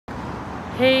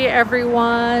Hey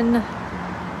everyone.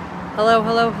 Hello,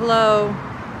 hello, hello.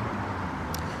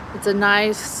 It's a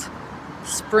nice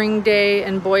spring day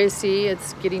in Boise.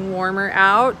 It's getting warmer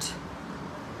out.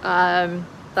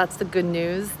 That's the good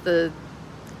news. The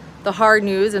hard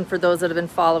news, and for those that have been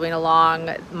following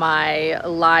along my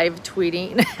live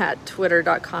tweeting at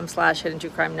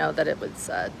twitter.com/hidden2crime know that it was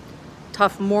a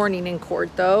tough morning in court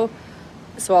though.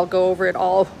 So I'll go over it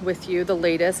all with you, the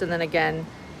latest, and then again,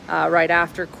 right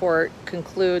after court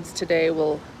concludes today,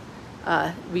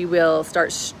 we will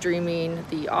start streaming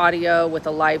the audio with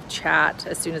a live chat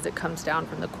as soon as it comes down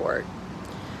from the court.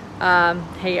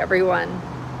 Hey everyone.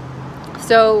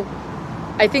 So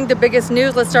I think the biggest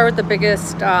news, let's start with the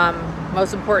biggest,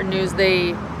 most important news.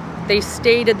 They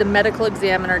stated, the medical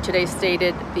examiner today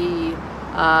stated the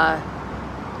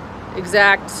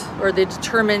exact, or the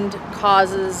determined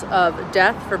causes of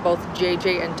death for both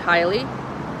JJ and TYLEE.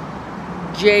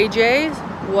 JJ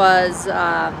was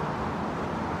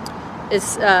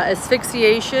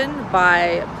asphyxiation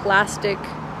by plastic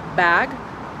bag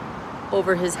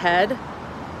over his head.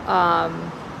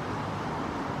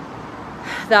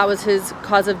 That was his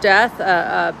cause of death,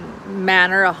 a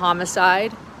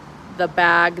homicide. The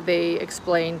bag, they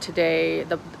explained today,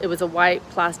 it was a white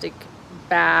plastic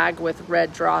bag with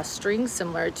red drawstrings,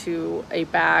 similar to a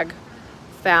bag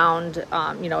found,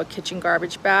 a kitchen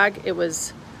garbage bag. It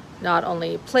was not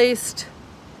only placed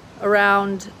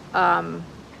around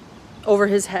over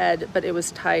his head, but it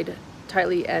was tied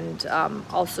tightly and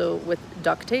also with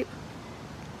duct tape,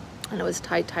 and it was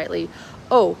tied tightly.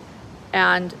 Oh,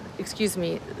 and excuse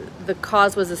me, the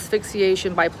cause was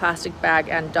asphyxiation by plastic bag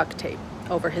and duct tape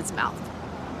over his mouth.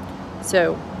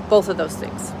 So both of those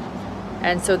things.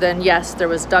 And so then, yes, there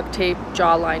was duct tape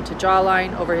jawline to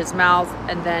jawline over his mouth,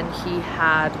 and then he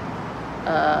had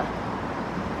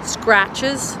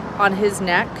scratches on his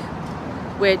neck,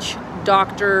 which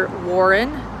Dr.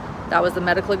 Warren, that was the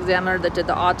medical examiner that did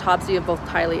the autopsy of both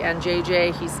TYLEE and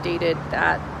JJ, he stated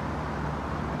that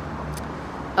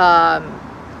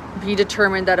he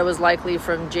determined that it was likely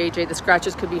from JJ. The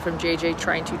scratches could be from JJ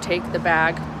trying to take the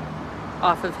bag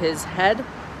off of his head,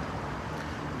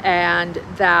 and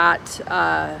that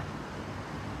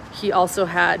he also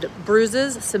had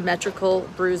bruises, symmetrical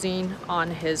bruising on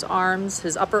his arms,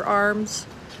 his upper arms,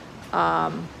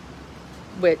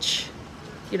 which,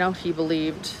 he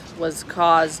believed was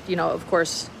caused, of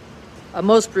course,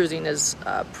 most bruising is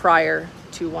prior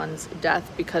to one's death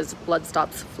because blood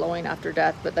stops flowing after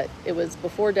death, but that it was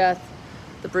before death,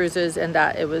 the bruises, and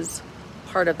that it was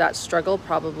part of that struggle,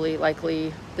 probably,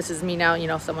 likely, this is me now,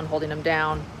 someone holding him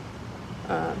down.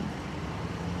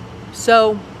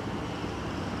 So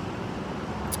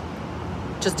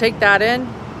just take that in.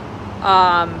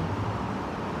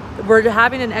 We're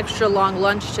having an extra long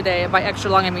lunch today. By extra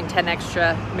long, I mean 10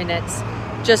 extra minutes,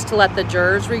 just to let the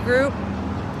jurors regroup.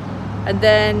 And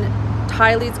then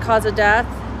TYLEE's cause of death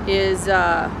is,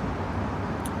 the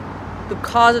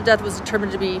cause of death was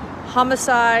determined to be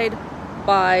homicide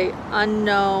by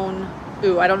unknown,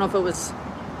 I don't know if it was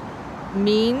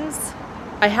means.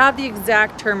 I have the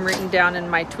exact term written down in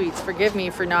my tweets. Forgive me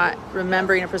for not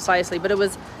remembering it precisely, but it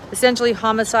was essentially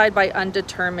homicide by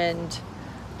undetermined,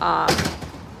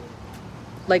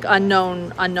 like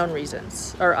unknown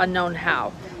reasons, or unknown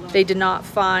how. They did not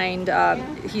find,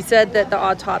 he said that the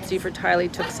autopsy for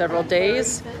TYLEE took several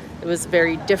days. It was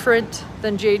very different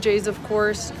than JJ's, of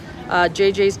course.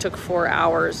 JJ's took 4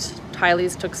 hours.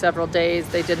 TYLEE's took several days.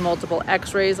 They did multiple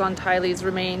x-rays on TYLEE's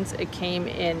remains. It came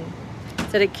in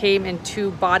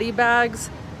 2 body bags,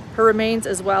 her remains,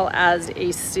 as well as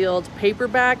a sealed paper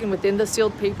bag. And within the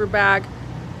sealed paper bag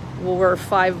were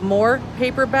 5 more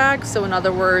paper bags. So in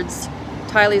other words,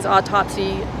 TYLEE's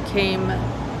autopsy came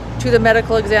to the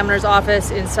medical examiner's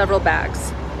office in several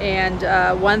bags. And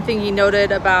one thing he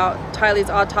noted about TYLEE's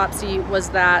autopsy was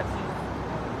that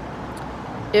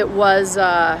it was,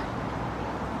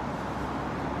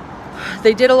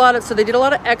 they did a lot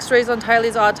of x-rays on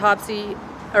TYLEE's autopsy,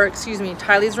 or excuse me,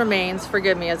 TYLEE's remains,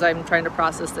 forgive me as I'm trying to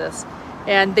process this.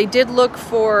 And they did look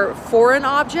for foreign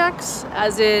objects,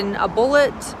 as in a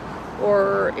bullet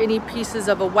or any pieces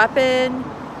of a weapon,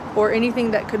 or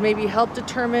anything that could maybe help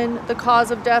determine the cause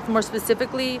of death. More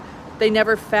specifically, they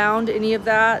never found any of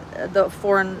that. The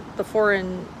foreign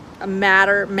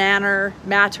matter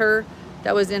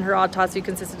that was in her autopsy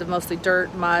consisted of mostly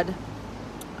dirt, mud.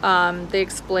 They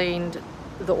explained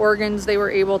the organs they were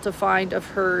able to find of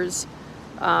hers,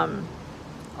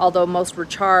 although most were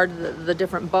charred, the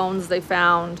different bones they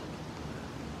found.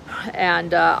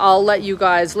 And I'll let you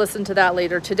guys listen to that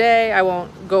later today. I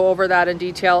won't go over that in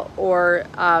detail, or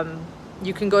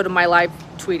you can go to my live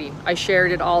tweeting. I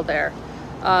shared it all there.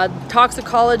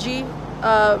 Toxicology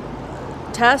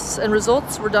tests and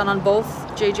results were done on both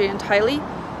JJ and TYLEE.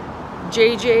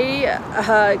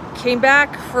 JJ came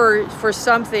back for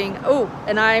something. Oh,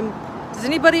 and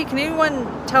can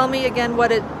anyone tell me again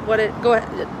what it, go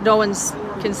ahead, no one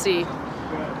can see.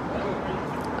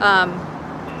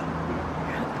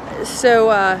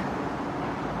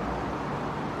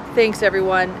 Thanks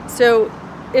everyone. So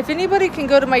if anybody can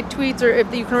go to my tweets, or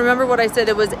if you can remember what I said,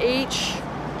 it was HT.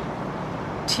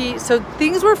 So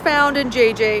things were found in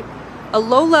JJ, a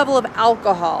low level of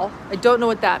alcohol. I don't know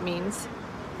what that means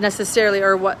necessarily,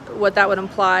 or what that would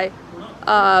imply.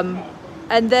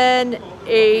 And then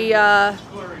yeah,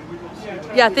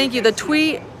 thank you. The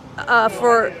tweet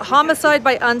for homicide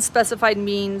by unspecified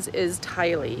means is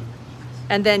TYLEE.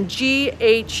 And then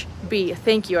GHB,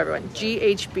 thank you everyone,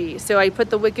 GHB. So I put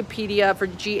the Wikipedia for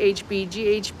GHB.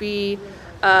 GHB,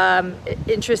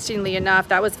 interestingly enough,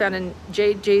 that was found in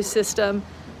JJ's system.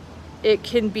 It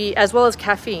can be, as well as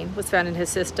caffeine was found in his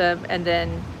system. And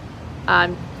then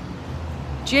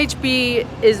GHB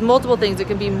is multiple things. It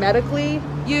can be medically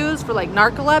used for like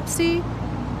narcolepsy.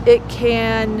 It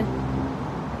can,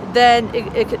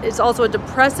 it's also a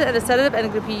depressant and a sedative, and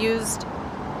it could be used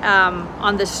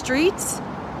on the streets,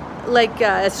 like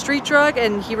a street drug,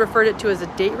 and he referred it to as a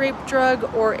date rape drug,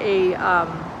 or a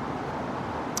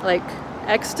like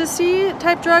ecstasy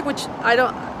type drug, which I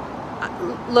don't,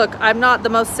 look, I'm not the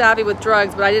most savvy with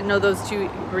drugs, but I didn't know those two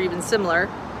were even similar.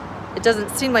 It doesn't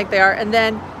seem like they are. And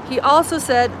then he also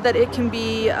said that it can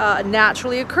be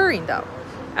naturally occurring though,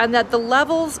 and that the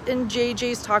levels in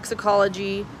JJ's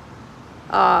toxicology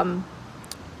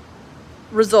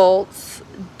results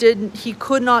he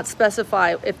could not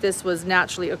specify if this was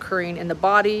naturally occurring in the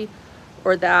body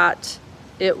or that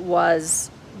it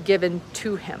was given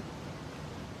to him.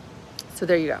 So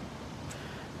there you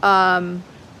go.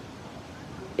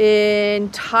 In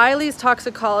TYLEE's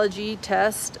toxicology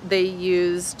test,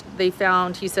 they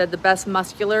found, he said, the best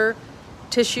muscular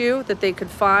tissue that they could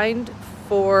find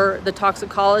for the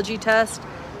toxicology test,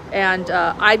 and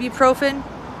ibuprofen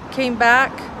came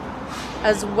back,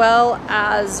 as well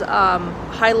as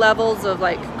high levels of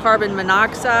like carbon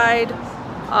monoxide,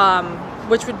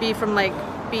 which would be from like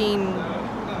being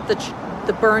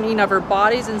the burning of her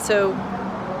bodies. And so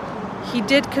he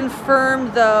did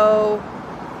confirm though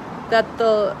that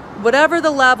whatever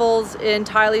the levels in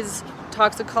TYLEE's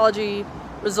toxicology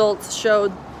results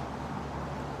showed,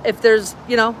 if there's,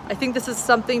 I think this is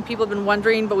something people have been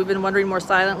wondering, but we've been wondering more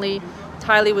silently.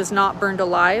 TYLEE was not burned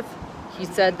alive. He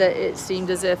said that it seemed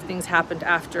as if things happened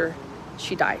after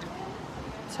she died.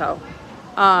 So,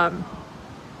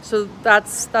 so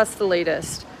that's the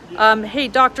latest. Hey,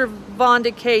 Dr. Von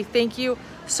de K, thank you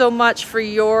so much for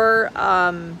your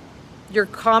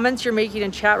comments you're making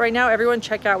in chat right now. Everyone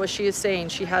check out what she is saying.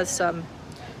 She has some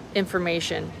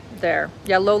information there.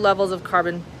 Yeah, low levels of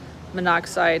carbon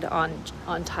monoxide on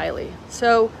TYLEE.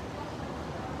 So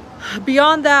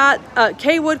beyond that,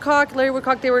 Larry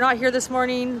Woodcock, they were not here this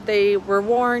morning. They were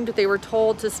warned, they were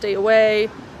told to stay away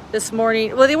this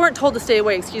morning. Well, they weren't told to stay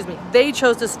away, excuse me. They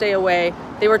chose to stay away.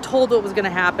 They were told what was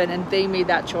gonna happen and they made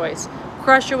that choice.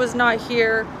 Crusher was not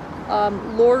here.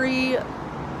 Lori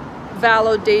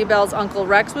Vallow Daybell's Uncle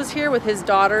Rex was here with his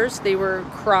daughters. They were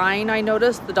crying, I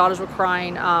noticed. The daughters were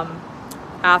crying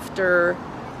after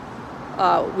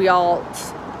we all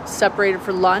separated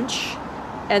for lunch.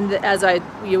 And as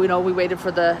we waited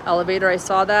for the elevator, I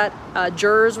saw that.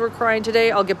 Jurors were crying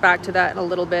today. I'll get back to that in a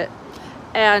little bit.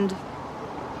 And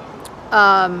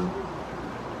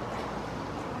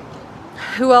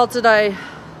who else did I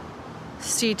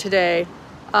see today?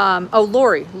 Oh,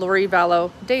 Lori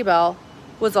Vallow Daybell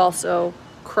was also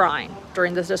crying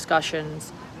during the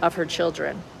discussions of her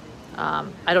children.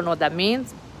 I don't know what that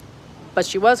means, but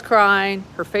she was crying.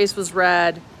 Her face was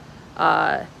red.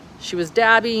 She was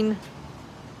dabbing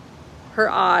her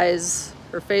eyes.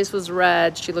 Her face was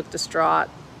red. She looked distraught.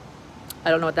 I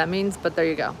don't know what that means, but there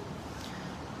you go.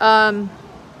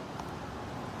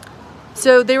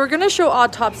 So they were going to show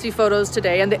autopsy photos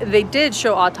today, and they did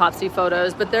show autopsy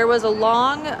photos, but there was a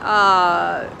long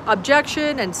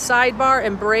objection and sidebar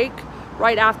and break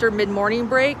right after mid-morning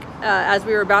break as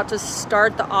we were about to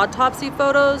start the autopsy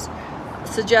photos,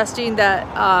 suggesting that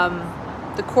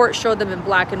the court showed them in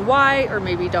black and white, or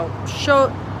maybe don't show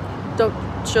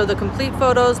the complete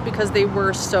photos because they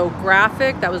were so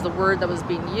graphic. That was the word that was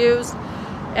being used.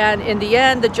 And in the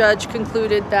end, the judge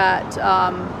concluded that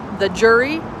the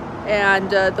jury and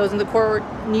those in the court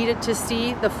needed to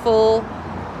see the full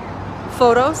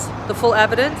photos, the full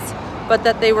evidence, but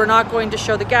that they were not going to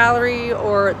show the gallery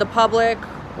or the public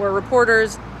or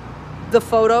reporters the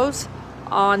photos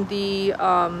on the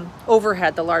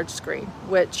overhead, the large screen,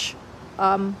 which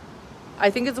I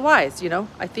think is wise, you know.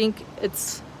 I think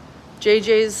it's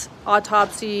JJ's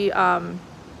autopsy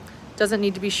doesn't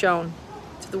need to be shown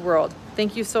to the world.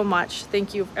 Thank you so much.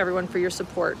 Thank you everyone for your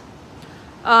support.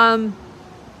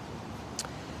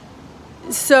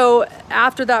 So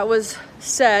after that was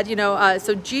said, you know,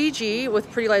 so Gigi with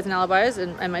Pretty Lies and Alibis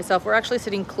and myself, we're actually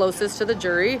sitting closest to the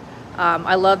jury.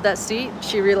 I love that seat.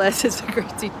 She realized it's a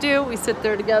great seat too. We sit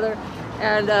there together,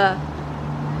 and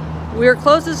we were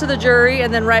closest to the jury.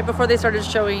 And then right before they started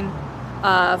showing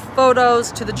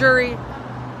photos to the jury,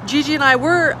 Gigi and I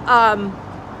were,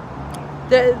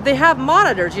 they have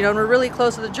monitors, you know, and we're really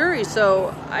close to the jury.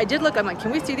 So I did look, I'm like,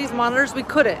 can we see these monitors? We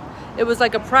couldn't. It was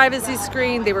like a privacy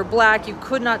screen. They were black. You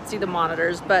could not see the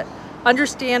monitors, but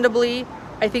understandably,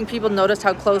 I think people noticed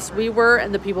how close we were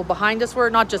and the people behind us were,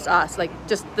 not just us, like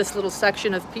just this little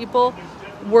section of people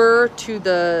were to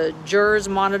the jurors'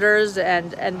 monitors,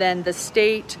 and then the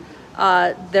state,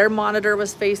 their monitor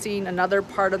was facing another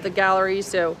part of the gallery.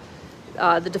 So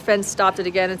the defense stopped it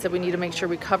again and said, we need to make sure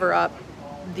we cover up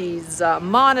these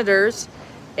monitors.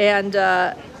 And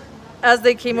as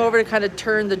they came over to kind of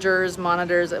turn the jurors'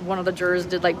 monitors, one of the jurors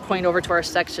did like point over to our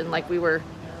section like we were,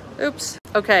 oops,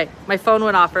 okay, my phone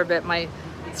went off for a bit, my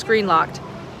screen locked.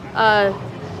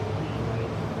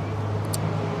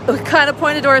 We kind of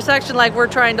pointed to our section like we're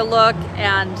trying to look,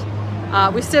 and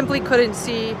we simply couldn't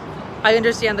see. I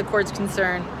understand the court's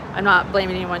concern. I'm not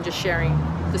blaming anyone, just sharing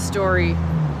the story.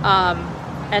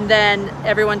 And then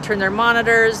everyone turned their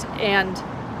monitors,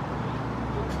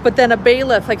 but then a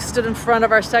bailiff like stood in front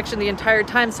of our section the entire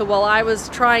time. So while I was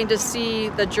trying to see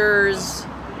the jurors'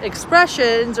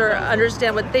 expressions or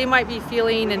understand what they might be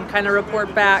feeling and kind of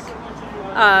report back,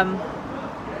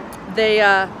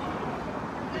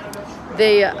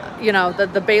 you know,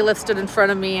 the bailiff stood in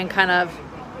front of me and kind of,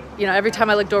 you know, every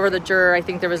time I looked over the juror, I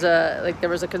think there was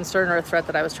a concern or a threat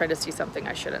that I was trying to see something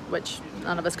I shouldn't, which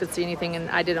none of us could see anything, and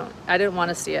I didn't want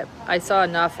to see it. I saw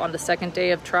enough on the second day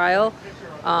of trial.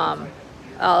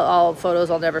 All photos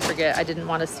I'll never forget. I didn't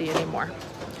want to see anymore.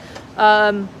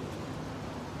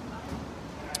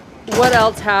 What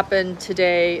else happened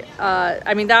today?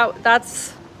 I mean,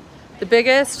 that's the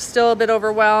biggest. Still a bit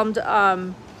overwhelmed.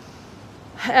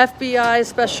 FBI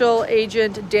Special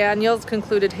Agent Daniels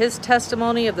concluded his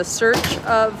testimony of the search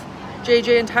of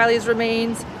JJ and TYLEE's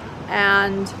remains,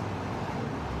 and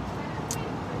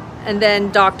then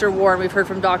Dr. Warren. We've heard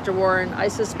from Dr. Warren. I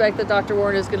suspect that Dr.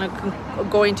 Warren is going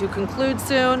to conclude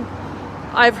soon.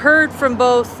 I've heard from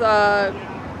both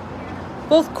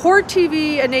Court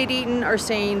TV and Nate Eaton are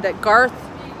saying that Garth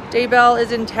Daybell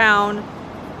is in town,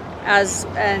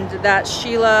 and that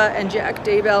Sheila and Jack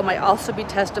Daybell might also be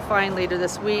testifying later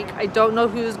this week. I don't know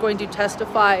who's going to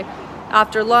testify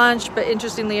after lunch, but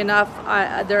interestingly enough,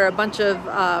 there are a bunch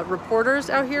of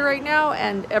reporters out here right now,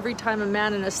 and every time a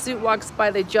man in a suit walks by,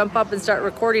 they jump up and start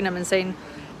recording him and saying,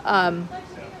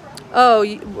 oh,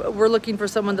 we're looking for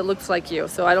someone that looks like you.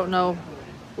 So I don't know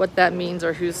what that means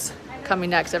or who's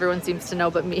coming next. Everyone seems to know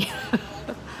but me.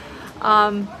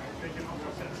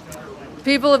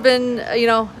 People have been, you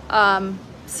know,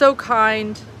 so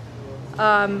kind.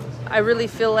 I really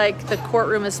feel like the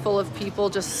courtroom is full of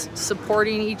people just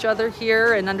supporting each other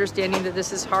here and understanding that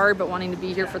this is hard, but wanting to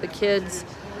be here for the kids.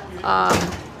 The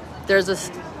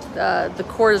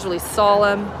court is really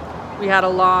solemn. We had a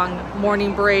long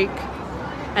morning break,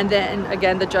 and then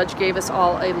again, the judge gave us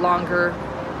all a longer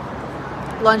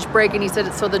lunch break, and he said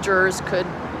it's so the jurors could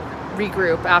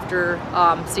regroup after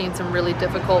seeing some really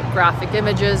difficult graphic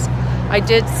images. I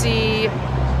did see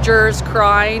jurors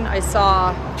crying. I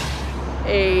saw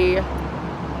a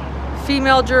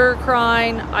female juror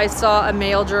crying. I saw a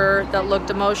male juror that looked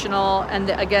emotional. And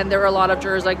again, there were a lot of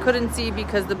jurors I couldn't see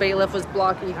because the bailiff was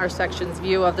blocking our section's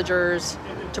view of the jurors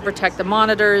to protect the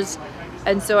monitors.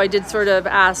 And so I did sort of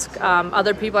ask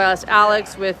other people. I asked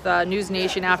Alex with News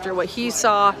Nation after what he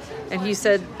saw, and he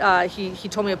said he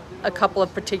told me a couple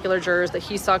of particular jurors that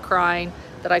he saw crying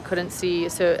that I couldn't see.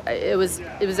 So it was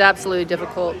absolutely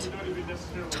difficult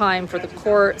time for the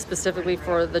court, specifically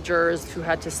for the jurors who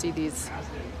had to see these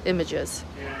images.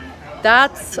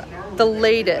 That's the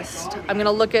latest. I'm going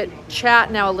to look at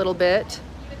chat now a little bit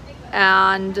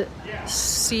and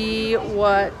see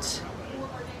what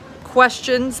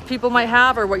questions people might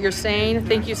have or what you're saying.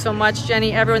 Thank you so much,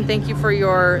 Jenny. Everyone, thank you for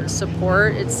your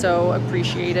support. It's so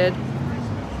appreciated.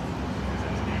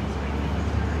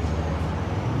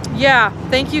 Yeah,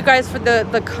 thank you guys for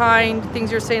the kind things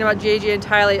you're saying about JJ and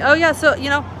TYLEE. Oh yeah, so, you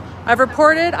know, I've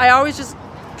reported. I always just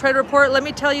try to report. Let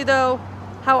me tell you though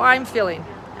how I'm feeling.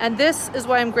 And this is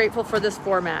why I'm grateful for this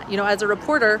format. You know, as a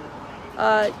reporter,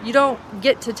 you don't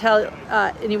get to tell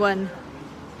anyone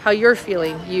how you're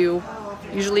feeling. You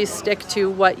usually stick to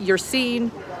what you're seeing,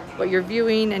 what you're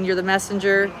viewing, and you're the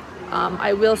messenger.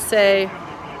 I will say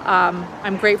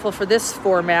I'm grateful for this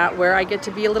format where I get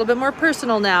to be a little bit more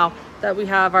personal now that we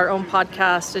have our own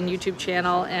podcast and YouTube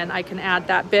channel, and I can add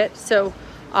that bit. So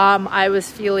I was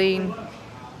feeling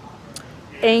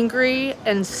angry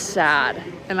and sad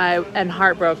and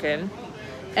heartbroken,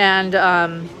 and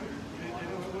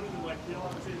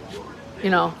you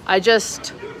know, I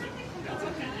just,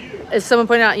 as someone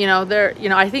pointed out, you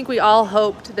know, I think we all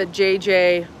hoped that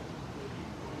JJ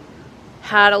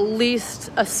had at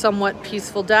least a somewhat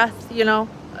peaceful death, you know,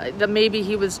 that maybe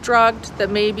he was drugged,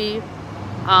 that maybe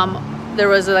there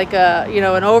was like a, you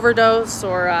know, an overdose,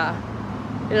 or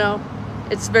you know,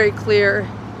 it's very clear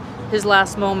his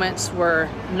last moments were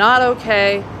not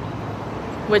okay,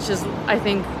 which is, I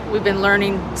think we've been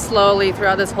learning slowly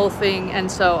throughout this whole thing. And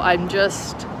so I'm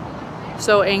just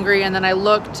so angry. And then I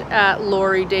looked at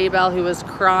Lori Daybell, who was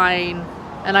crying,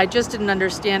 and I just didn't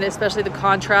understand it, especially the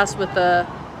contrast with the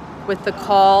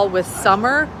call with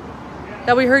Summer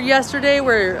that we heard yesterday,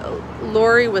 where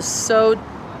Lori was so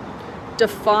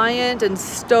defiant and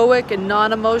stoic and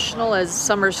non-emotional as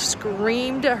Summer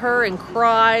screamed at her and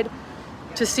cried.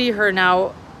 To see her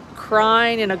now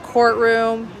crying in a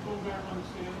courtroom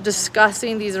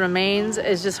discussing these remains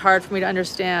is just hard for me to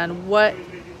understand what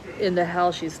in the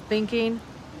hell she's thinking,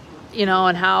 you know,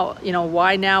 and how, you know,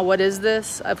 why now, what is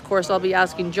this? Of course, I'll be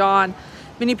asking John.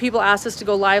 Many people asked us to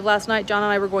go live last night. John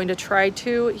and I were going to try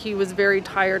to. He was very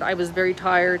tired. I was very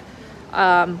tired.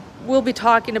 We'll be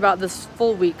talking about this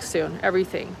full week soon,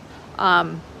 everything.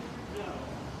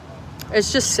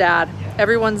 It's just sad.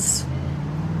 Everyone's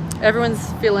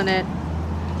feeling it.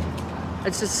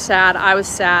 It's just sad. I was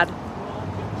sad.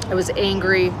 I was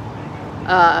angry.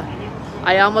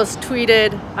 I almost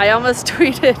tweeted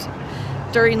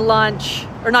during lunch,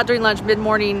 or not during lunch,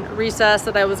 mid-morning recess,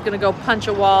 that I was gonna go punch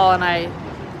a wall, and I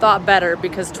thought better,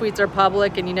 because tweets are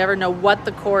public and you never know what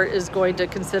the court is going to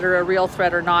consider a real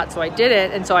threat or not. So I did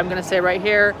it, and so I'm gonna say right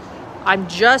here, I'm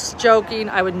just joking.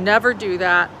 I would never do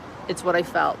that. It's what I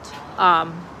felt.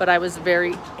 But I was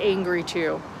very angry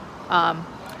too.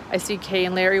 I see Kay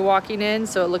and Larry walking in,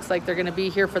 so it looks like they're gonna be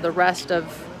here for the rest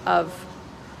of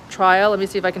trial. Let me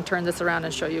see if I can turn this around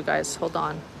and show you guys. Hold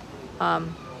on.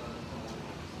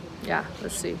 Yeah,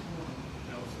 let's see.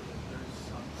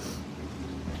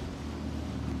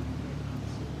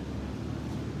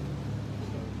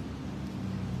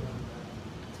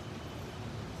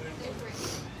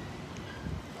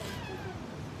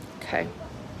 Okay,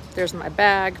 there's my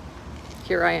bag.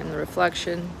 Here I am in the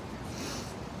reflection.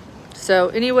 So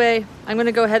anyway, I'm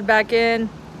gonna go head back in.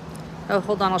 Oh,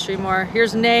 hold on, I'll show you more.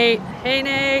 Here's Nate. Hey,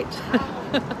 Nate.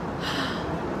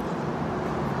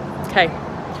 Okay.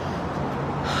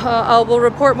 We'll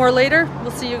report more later.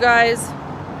 We'll see you guys.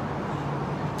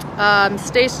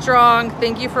 Stay strong.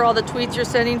 Thank you for all the tweets you're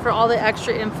sending, for all the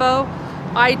extra info.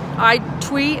 I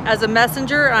tweet as a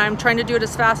messenger. I'm trying to do it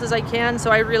as fast as I can,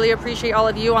 so I really appreciate all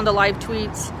of you on the live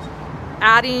tweets,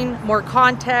 adding more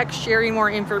context, sharing more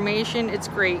information. It's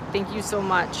great. Thank you so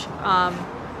much.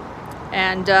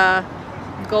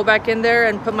 Go back in there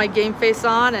and put my game face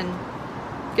on and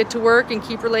get to work and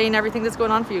keep relaying everything that's going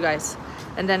on for you guys.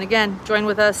 And then again, join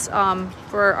with us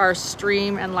for our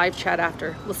stream and live chat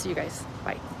after. We'll see you guys.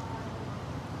 Bye.